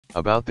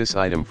About this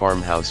item: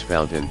 farmhouse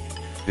fountain.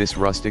 This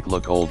rustic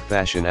look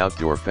old-fashioned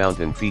outdoor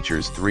fountain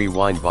features 3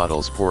 wine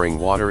bottles pouring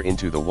water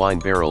into the wine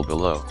barrel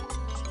below.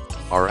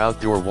 Our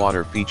outdoor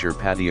water feature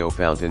patio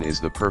fountain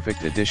is the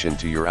perfect addition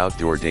to your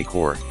outdoor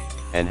decor,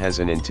 and has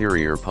an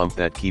interior pump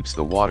that keeps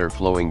the water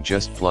flowing.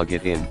 Just plug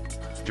it in.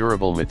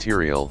 Durable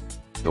material.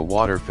 The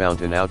water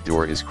fountain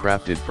outdoor is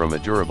crafted from a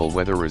durable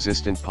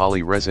weather-resistant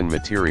poly-resin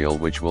material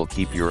which will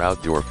keep your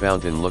outdoor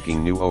fountain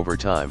looking new over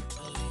time.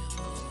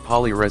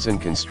 Poly-resin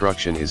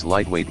construction is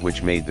lightweight,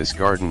 which made this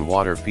garden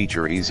water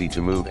feature easy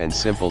to move and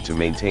simple to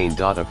maintain.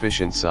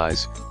 Efficient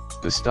size.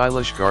 The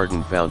stylish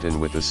garden fountain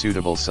with a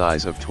suitable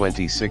size of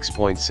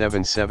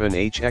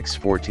 26.77 x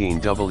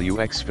 14W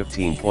x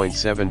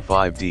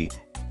 15.75D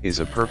is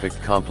a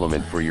perfect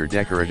complement for your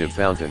decorative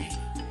fountain.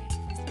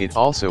 It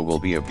also will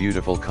be a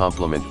beautiful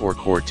complement or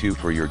core too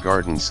for your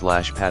garden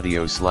 /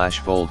 patio /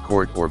 fold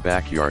court or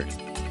backyard.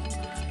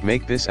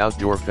 Make this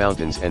outdoor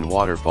fountains and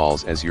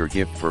waterfalls as your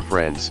gift for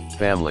friends,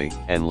 family,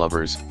 and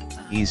lovers.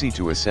 Easy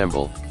to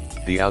assemble.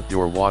 The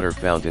outdoor water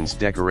fountains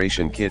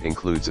decoration kit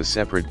includes a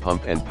separate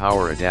pump and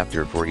power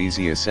adapter for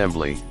easy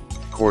assembly.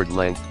 Cord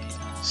length,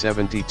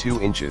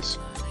 72 inches.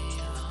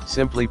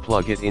 Simply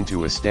plug it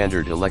into a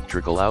standard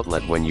electrical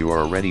outlet when you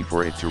are ready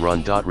for it to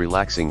run.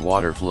 Relaxing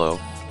water flow.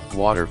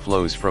 Water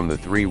flows from the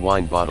 3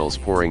 wine bottles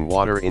pouring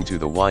water into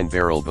the wine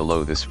barrel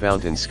below this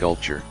fountain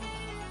sculpture.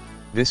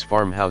 This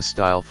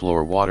farmhouse-style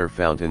floor water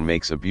fountain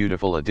makes a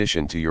beautiful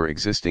addition to your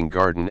existing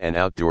garden and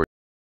outdoor